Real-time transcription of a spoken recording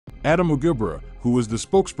Adamu Garba, who is the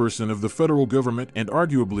spokesperson of the federal government and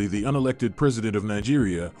arguably the unelected president of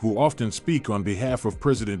Nigeria, who often speak on behalf of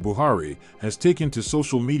President Buhari, has taken to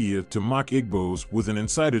social media to mock Igbos with an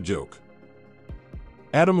insider joke.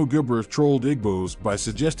 Adamu Garba trolled Igbos by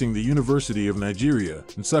suggesting the University of Nigeria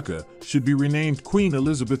Nsukka should be renamed Queen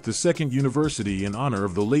Elizabeth II University in honor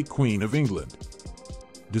of the late Queen of England.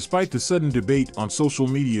 Despite the sudden debate on social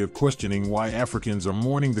media questioning why Africans are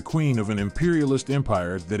mourning the queen of an imperialist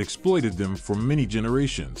empire that exploited them for many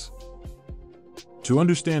generations. To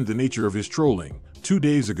understand the nature of his trolling, 2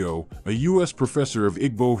 days ago, a U.S. professor of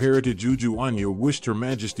Igbo heritage Uju Anya wished Her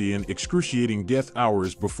Majesty an excruciating death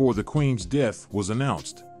hours before the Queen's death was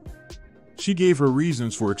announced. She gave her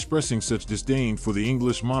reasons for expressing such disdain for the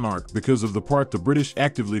English monarch because of the part the British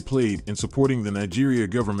actively played in supporting the Nigeria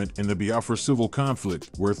government in the Biafra civil conflict,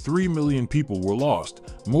 where 3 million people were lost,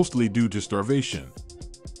 mostly due to starvation.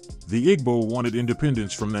 The Igbo wanted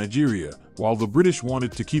independence from Nigeria, while the British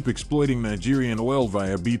wanted to keep exploiting Nigerian oil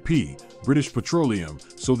via BP, British Petroleum,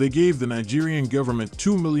 so they gave the Nigerian government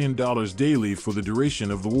 $2 million daily for the duration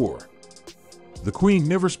of the war. The Queen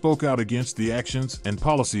never spoke out against the actions and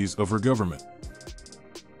policies of her government.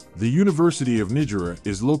 The University of Nigeria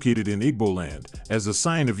is located in Igbo land, as a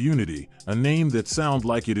sign of unity, a name that sounds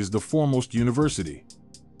like it is the foremost university.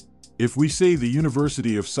 If we say the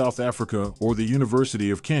University of South Africa or the University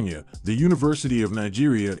of Kenya, the University of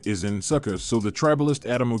Nigeria is in Nsukka, so the tribalist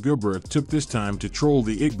Adamu Garba took this time to troll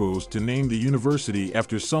the Igbos to name the university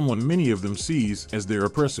after someone many of them sees as their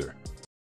oppressor.